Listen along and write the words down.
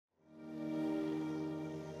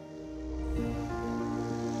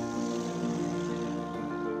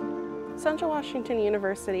Central Washington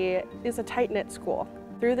University is a tight-knit school.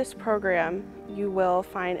 Through this program, you will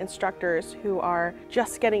find instructors who are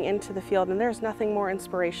just getting into the field, and there's nothing more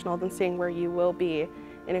inspirational than seeing where you will be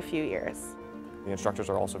in a few years. The instructors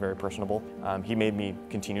are also very personable. He made me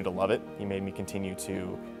continue to love it. He made me continue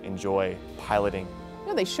to enjoy piloting. You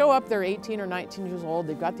know, they show up, they're 18 or 19 years old,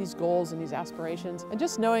 they've got these goals and these aspirations, and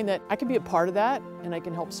just knowing that I can be a part of that and I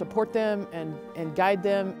can help support them and guide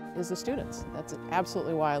them as the students. That's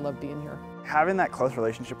absolutely why I love being here. Having that close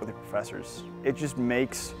relationship with the professors, it just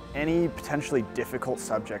makes any potentially difficult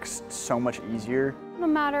subjects so much easier. No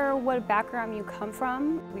matter what background you come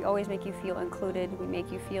from, we always make you feel included. We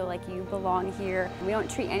make you feel like you belong here. We don't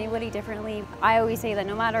treat anybody differently. I always say that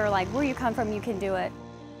no matter where you come from, you can do it.